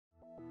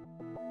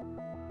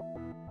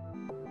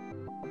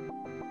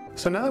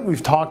So now that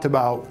we've talked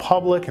about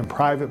public and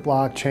private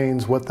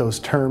blockchains, what those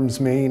terms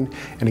mean,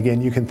 and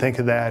again, you can think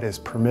of that as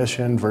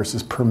permission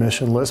versus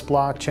permissionless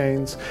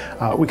blockchains,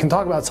 we can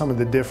talk about some of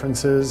the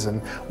differences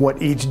and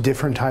what each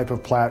different type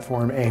of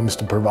platform aims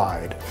to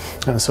provide.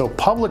 So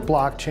public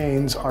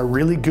blockchains are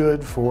really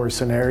good for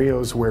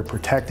scenarios where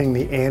protecting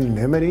the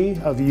anonymity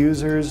of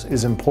users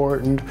is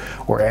important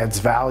or adds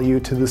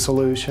value to the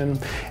solution,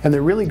 and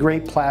they're really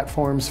great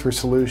platforms for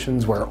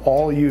solutions where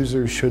all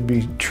users should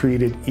be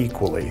treated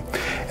equally.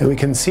 And we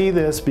can see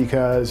this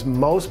because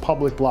most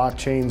public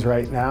blockchains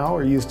right now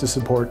are used to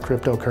support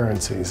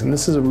cryptocurrencies, and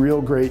this is a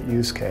real great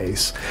use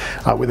case.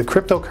 With a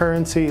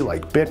cryptocurrency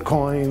like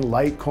Bitcoin,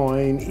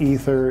 Litecoin,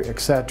 Ether,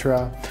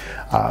 etc.,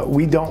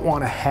 we don't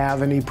want to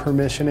have any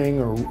permissioning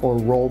or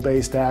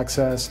role-based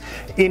access.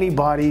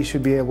 Anybody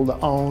should be able to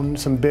own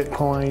some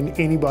Bitcoin,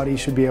 anybody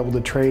should be able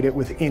to trade it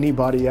with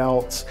anybody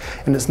else,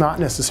 and it's not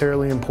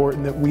necessarily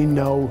important that we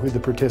know who the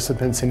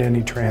participants in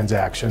any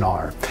transaction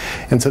are.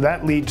 And so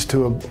that leads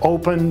to an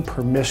open,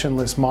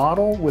 permissionless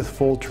model with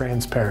full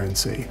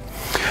transparency.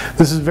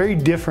 This is very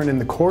different in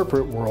the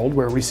corporate world,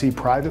 where we see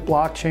private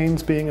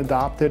blockchains being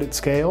adopted at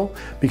scale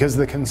because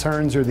the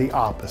concerns are the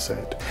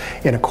opposite.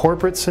 In a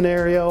corporate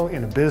scenario,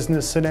 in a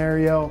business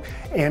scenario,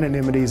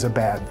 anonymity is a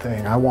bad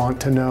thing. I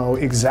want to know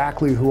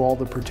exactly who all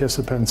the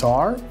participants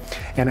are,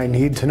 and I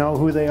need to know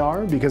who they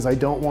are because I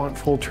don't want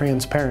full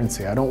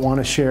transparency. I don't want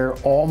to share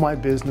all my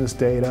business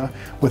data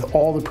with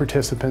all the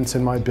participants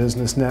in my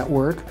business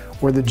network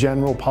or the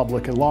general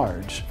public at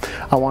large.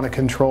 I want to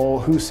control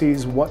who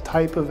sees what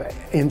type of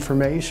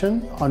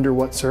information under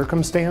what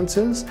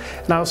circumstances,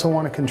 and I also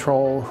want to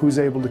control who's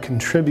able to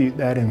contribute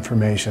that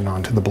information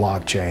onto the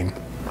blockchain.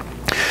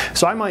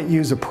 So I might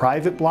use a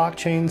private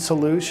blockchain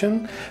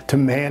solution to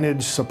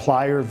manage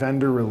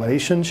supplier-vendor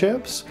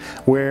relationships,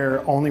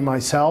 where only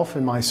myself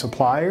and my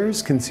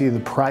suppliers can see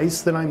the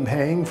price that I'm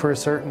paying for a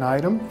certain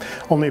item.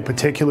 Only a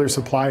particular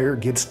supplier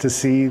gets to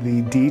see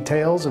the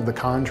details of the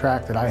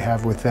contract that I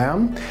have with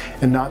them,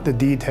 and not the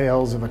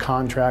details of a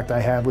contract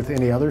I have with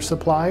any other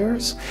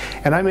suppliers.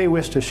 And I may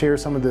wish to share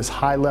some of this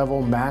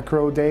high-level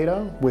macro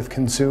data with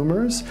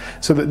consumers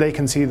so that they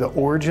can see the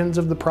origins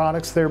of the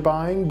products they're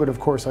buying, but of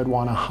course I'd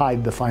want to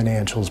hide the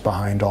financials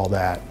behind all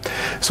that.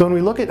 So when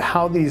we look at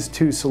how these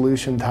two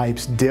solution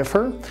types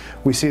differ,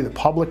 we see that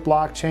public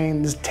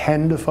blockchains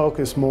tend to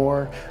focus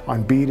more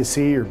on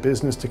B2C or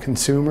business to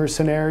consumer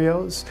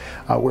scenarios,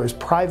 whereas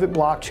private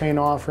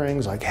blockchain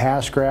offerings like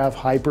Hashgraph,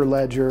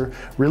 Hyperledger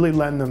really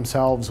lend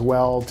themselves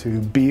well to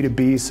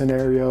B2B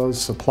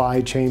scenarios,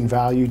 supply chain,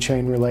 value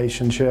chain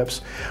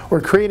relationships, or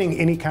creating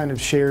any kind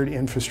of shared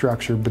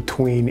infrastructure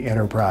between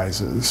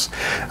enterprises.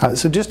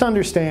 So just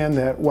understand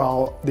that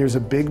while there's a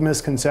big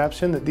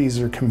misconception that these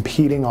are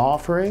competing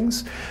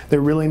offerings,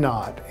 they're really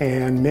not.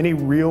 And many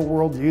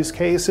real-world use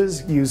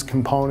cases use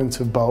components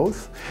of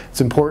both. It's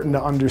important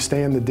to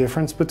understand the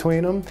difference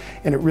between them,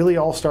 and it really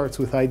all starts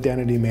with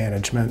identity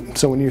management.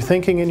 So when you're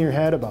thinking in your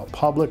head about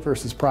public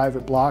versus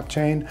private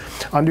blockchain,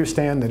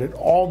 understand that it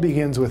all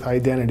begins with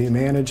identity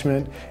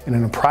management, and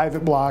in a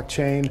private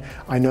blockchain,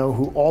 I know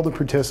who all the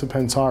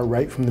participants are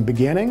right from the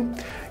beginning.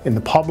 In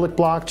the public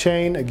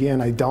blockchain, again,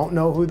 I don't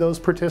know who those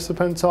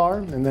participants are,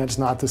 and that's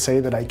not to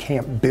say that I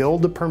can't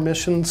build a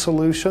permission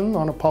solution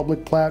on a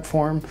public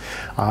platform,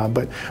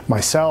 but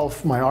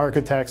myself, my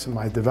architects, and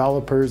my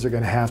developers are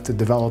going to have to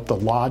develop the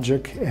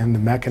logic and the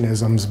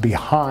mechanisms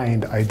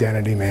behind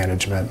identity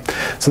management.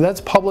 So that's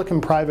public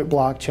and private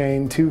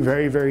blockchain, two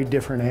very, very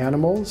different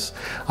animals.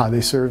 They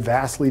serve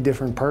vastly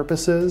different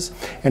purposes,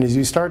 and as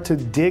you start to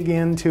dig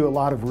into a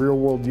lot of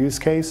real-world use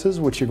cases,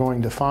 what you're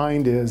going to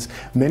find is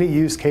many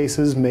use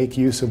cases make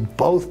use of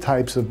both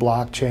types of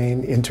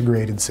blockchain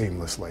integrated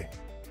seamlessly.